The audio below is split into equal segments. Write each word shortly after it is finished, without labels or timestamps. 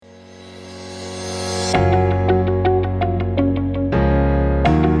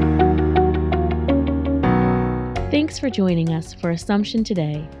for joining us for Assumption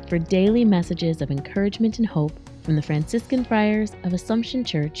Today for daily messages of encouragement and hope from the Franciscan Friars of Assumption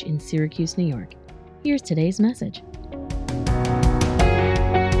Church in Syracuse, New York. Here's today's message.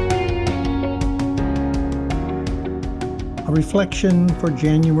 A reflection for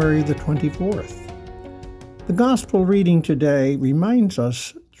January the 24th. The Gospel reading today reminds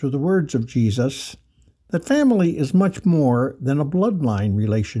us, through the words of Jesus, that family is much more than a bloodline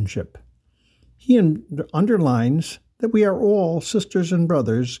relationship. He underlines that we are all sisters and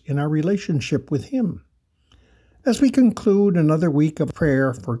brothers in our relationship with Him. As we conclude another week of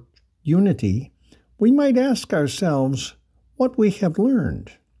prayer for unity, we might ask ourselves what we have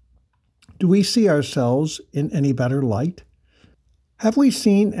learned. Do we see ourselves in any better light? Have we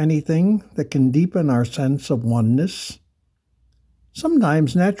seen anything that can deepen our sense of oneness?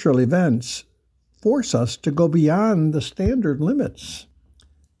 Sometimes natural events force us to go beyond the standard limits.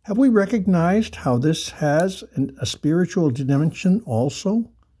 Have we recognized how this has a spiritual dimension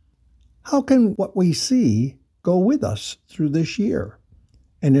also? How can what we see go with us through this year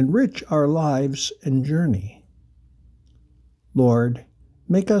and enrich our lives and journey? Lord,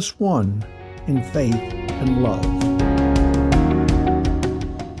 make us one in faith and love.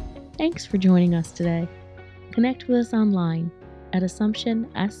 Thanks for joining us today. Connect with us online at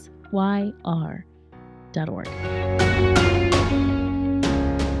AssumptionSYR.org.